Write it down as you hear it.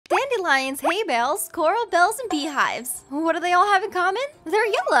dandelions, hay bales, coral bells, and beehives. What do they all have in common? They're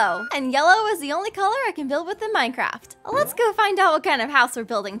yellow. And yellow is the only color I can build with in Minecraft. Let's go find out what kind of house we're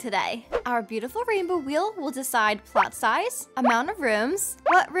building today. Our beautiful rainbow wheel will decide plot size, amount of rooms,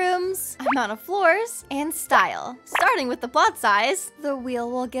 what rooms, amount of floors, and style. Starting with the plot size, the wheel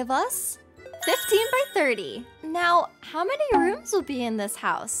will give us 15 by 30. Now, how many rooms will be in this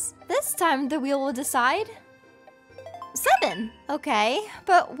house? This time the wheel will decide 7. Okay,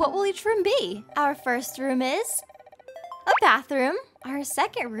 but what will each room be? Our first room is a bathroom. Our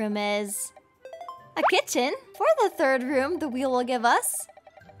second room is a kitchen. For the third room, the wheel will give us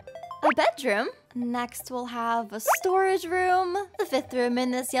a bedroom. Next, we'll have a storage room. The fifth room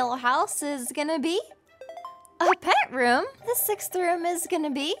in this yellow house is gonna be a pet room. The sixth room is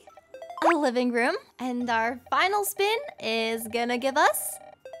gonna be a living room. And our final spin is gonna give us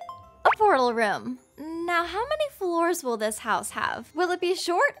a portal room. Now, how many floors will this house have? Will it be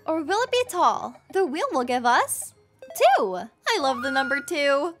short or will it be tall? The wheel will give us 2. I love the number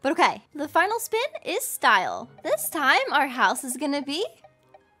 2. But okay, the final spin is style. This time, our house is gonna be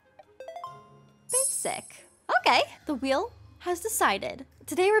basic. Okay, the wheel has decided.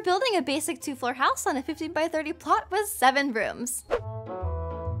 Today, we're building a basic 2-floor house on a 15 by 30 plot with 7 rooms.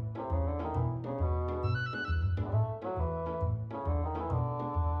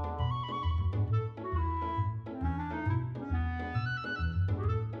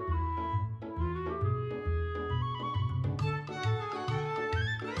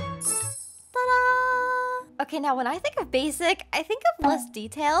 Okay, now when I think of basic, I think of less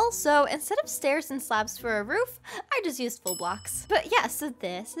detail. So instead of stairs and slabs for a roof, I just used full blocks. But yeah, so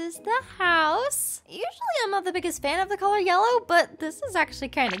this is the house. Usually I'm not the biggest fan of the color yellow, but this is actually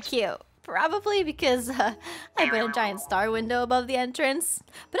kind of cute. Probably because I put a giant star window above the entrance.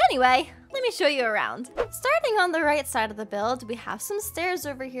 But anyway, let me show you around. Starting on the right side of the build, we have some stairs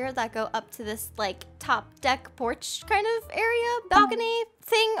over here that go up to this like top deck porch kind of area, balcony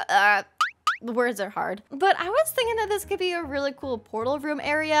thing. The words are hard. But I was thinking that this could be a really cool portal room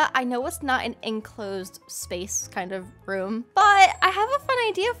area. I know it's not an enclosed space kind of room, but I have a fun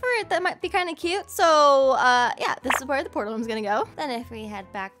idea for it that might be kind of cute. So yeah, this is where the portal room is gonna go. Then if we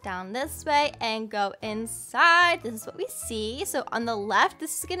head back down this way and go inside, this is what we see. So on the left,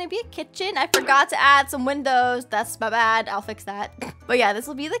 this is gonna be a kitchen. I forgot to add some windows. That's my bad. I'll fix that. But yeah, this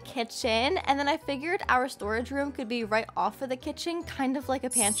will be the kitchen. And then I figured our storage room could be right off of the kitchen, kind of like a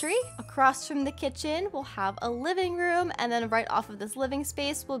pantry. Across from the kitchen, we'll have a living room, and then right off of this living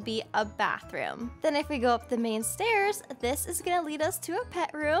space will be a bathroom. Then if we go up the main stairs, this is gonna lead us to a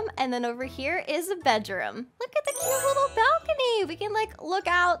pet room, and then over here is a bedroom. Look at the cute little balcony. We can like look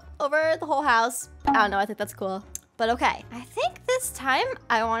out over the whole house. I don't know, I think that's cool. But okay, I think this time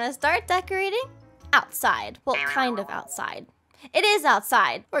I want to start decorating outside. Well, kind of outside. It is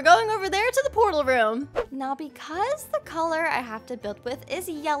outside. We're going over there to the portal room. Now, because the color I have to build with is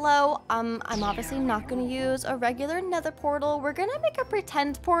yellow, I'm obviously not gonna use a regular nether portal. We're gonna make a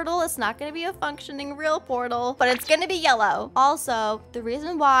pretend portal. It's not gonna be a functioning real portal, but it's gonna be yellow. Also, the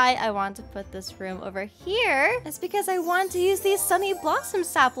reason why I want to put this room over here is because I want to use these sunny blossom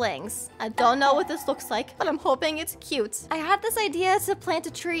saplings. I don't know what this looks like, but I'm hoping it's cute. I had this idea to plant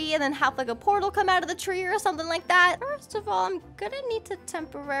a tree and then have like a portal come out of the tree or something like that. First of all, I'm gonna need to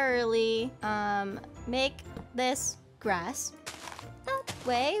temporarily make this grass. That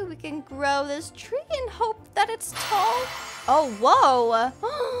way we can grow this tree and hope that it's tall. Oh, whoa.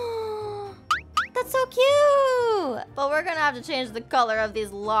 That's so cute. But we're gonna have to change the color of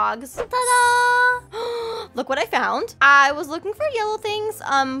these logs. Ta-da! Look what I found. I was looking for yellow things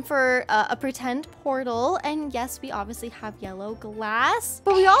for a pretend portal. And yes, we obviously have yellow glass,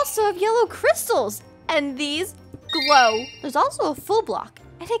 but we also have yellow crystals. And these glow. There's also a full block,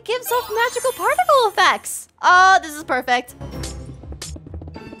 and it gives off magical particle effects. Oh, this is perfect.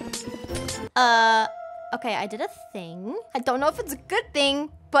 Okay, I did a thing. I don't know if it's a good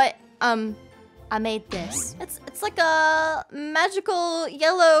thing, but I made this. It's like a magical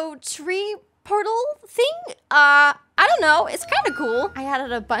yellow tree portal thing. I don't know, it's kind of cool. I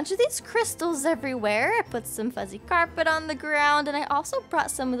added a bunch of these crystals everywhere. I put some fuzzy carpet on the ground, and I also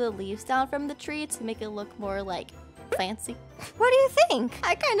brought some of the leaves down from the tree to make it look more like fancy. What do you think?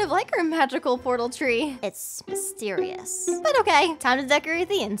 I kind of like our magical portal tree. It's mysterious. But okay, time to decorate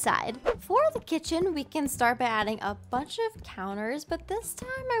the inside. For the kitchen, we can start by adding a bunch of counters, but this time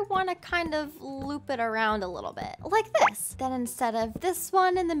I want to kind of loop it around a little bit, like this. Then instead of this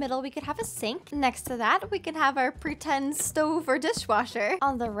one in the middle, we could have a sink. Next to that, we can have our pretend stove or dishwasher.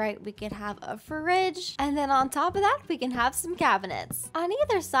 On the right, we could have a fridge. And then on top of that, we can have some cabinets. On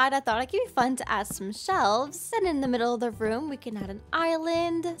either side, I thought it could be fun to add some shelves. And in the middle of the room, we can add an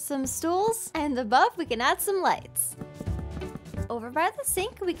island, some stools, and above we can add some lights. Over by the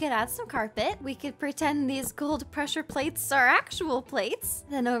sink, we could add some carpet. We could pretend these gold pressure plates are actual plates.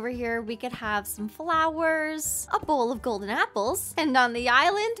 Then over here, we could have some flowers, a bowl of golden apples. And on the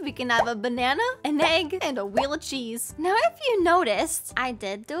island, we can have a banana, an egg, and a wheel of cheese. Now, if you noticed, I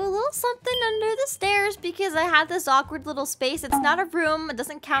did do a little something under the stairs because I had this awkward little space. It's not a room. It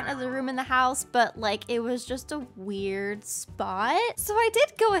doesn't count as a room in the house, but like it was just a weird spot. So I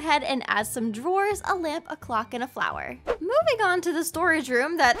did go ahead and add some drawers, a lamp, a clock, and a flower. Moving on to the storage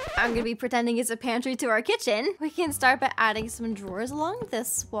room that I'm gonna be pretending is a pantry to our kitchen, we can start by adding some drawers along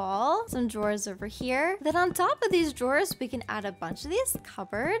this wall, some drawers over here. Then on top of these drawers, we can add a bunch of these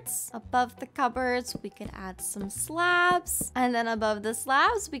cupboards. Above the cupboards, we can add some slabs. And then above the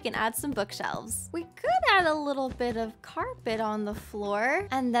slabs, we can add some bookshelves. We could add a little bit of carpet on the floor.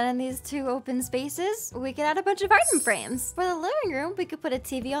 And then in these two open spaces, we could add a bunch of item frames. For the living room, we could put a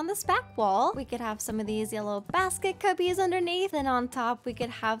TV on this back wall. We could have some of these yellow basket cubbies underneath. Then on top, we could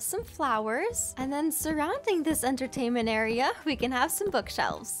have some flowers. And then surrounding this entertainment area, we can have some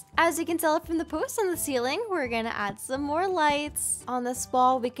bookshelves. As you can tell from the post on the ceiling, we're gonna add some more lights. On this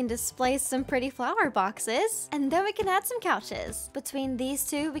wall, we can display some pretty flower boxes. And then we can add some couches. Between these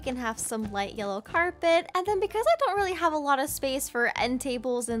two, we can have some light yellow carpet. And then because I don't really have a lot of space for end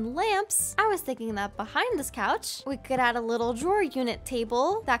tables and lamps, I was thinking that behind this couch, we could add a little drawer unit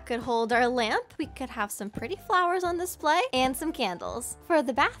table that could hold our lamp. We could have some pretty flowers on display and some candles. For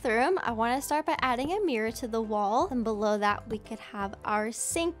the bathroom, I want to start by adding a mirror to the wall, and below that we could have our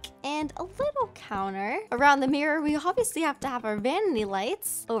sink and a little counter. Around the mirror, we obviously have to have our vanity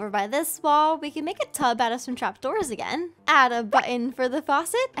lights. Over by this wall, we can make a tub out of some trapdoors again, add a button for the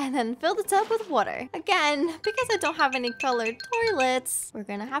faucet, and then fill the tub with water. Again, because I don't have any colored toilets, we're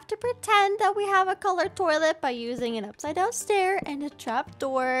gonna have to pretend that we have a colored toilet by using an upside down stair and a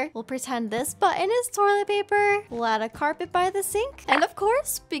trapdoor. We'll pretend this button is toilet paper. We'll add a carpet by the sink. And of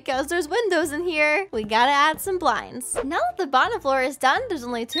course, because there's windows in here, we gotta add some blinds. Now that the bottom floor is done, there's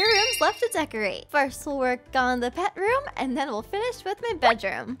only 2 rooms left to decorate. First, we'll work on the pet room, and then we'll finish with my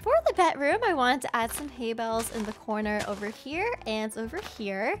bedroom. For the pet room, I wanted to add some hay bales in the corner over here and over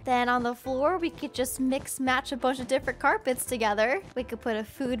here. Then on the floor, we could just mix match a bunch of different carpets together. We could put a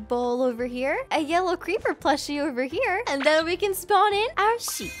food bowl over here, a yellow creeper plushie over here, and then we can spawn in our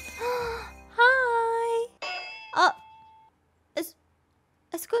sheep. Hi.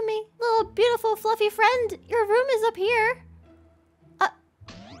 Excuse me, little beautiful fluffy friend, your room is up here.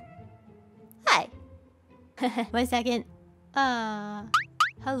 Hi. 1 second.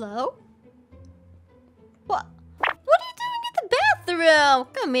 Hello? What are you doing in the bathroom?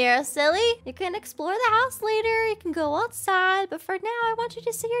 Come here, silly. You can explore the house later, you can go outside, but for now, I want you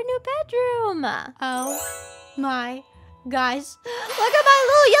to see your new bedroom. Oh my gosh. Look at my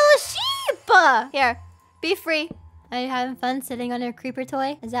little yellow sheep! Here, be free. Are you having fun sitting on your creeper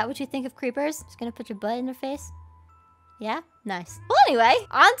toy? Is that what you think of creepers? Just gonna put your butt in their face? Yeah? Nice. Well, anyway,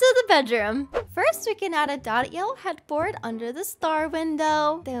 on to the bedroom. First, we can add a dotted yellow headboard under the star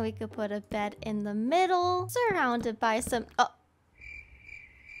window. Then we could put a bed in the middle, surrounded by some... Oh.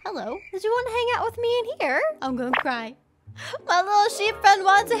 Hello. Did you want to hang out with me in here? I'm gonna cry. My little sheep friend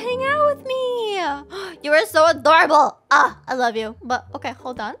wanted to hang out with me. You are so adorable. I love you. But, okay,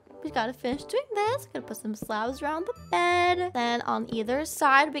 hold on. We gotta finish doing this. Gonna put some slabs around the bed. Then on either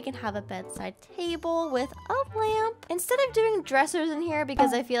side, we can have a bedside table with a lamp. Instead of doing dressers in here,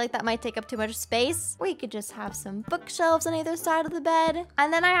 because I feel like that might take up too much space, we could just have some bookshelves on either side of the bed.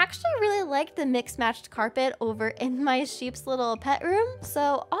 And then I actually really like the mixed matched carpet over in my sheep's little pet room.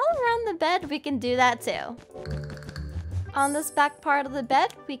 So all around the bed, we can do that too. On this back part of the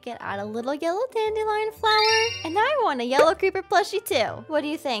bed, we can add a little yellow dandelion flower. And I want a yellow creeper plushie too. What do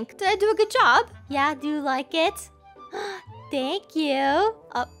you think? Did I do a good job? Yeah, do you like it? Thank you.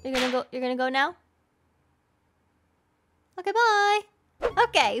 Oh, you're gonna go now? Okay, bye.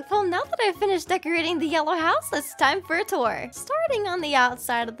 Okay, well now that I've finished decorating the yellow house, it's time for a tour. Starting on the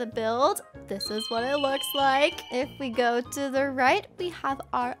outside of the build, this is what it looks like. If we go to the right, we have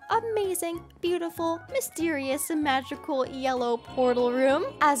our amazing, beautiful, mysterious, and magical yellow portal room.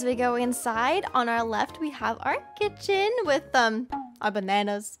 As we go inside, on our left, we have our kitchen with our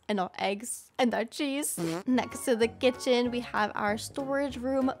bananas and our eggs and our cheese. Next to the kitchen, we have our storage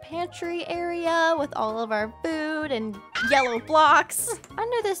room pantry area with all of our food and yellow blocks.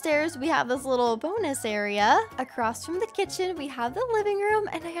 Under the stairs, we have this little bonus area. Across from the kitchen, we have the living room,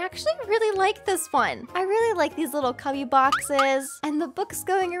 and I actually really like this one. I really like these little cubby boxes and the books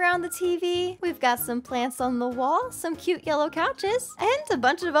going around the TV. We've got some plants on the wall, some cute yellow couches, and a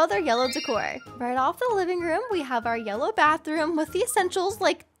bunch of other yellow decor. Right off the living room, we have our yellow bathroom with the essentials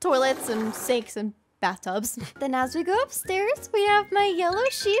like toilets and sinks and bathtubs. Then as we go upstairs, we have my yellow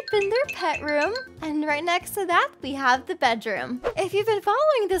sheep in their pet room. And right next to that, we have the bedroom. If you've been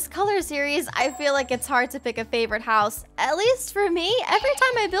following this color series, I feel like it's hard to pick a favorite house. At least for me, every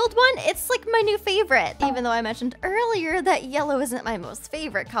time I build one, it's like my new favorite. Even though I mentioned earlier that yellow isn't my most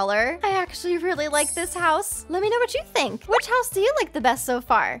favorite color, I actually really like this house. Let me know what you think. Which house do you like the best so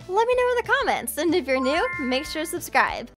far? Let me know in the comments. And if you're new, make sure to subscribe.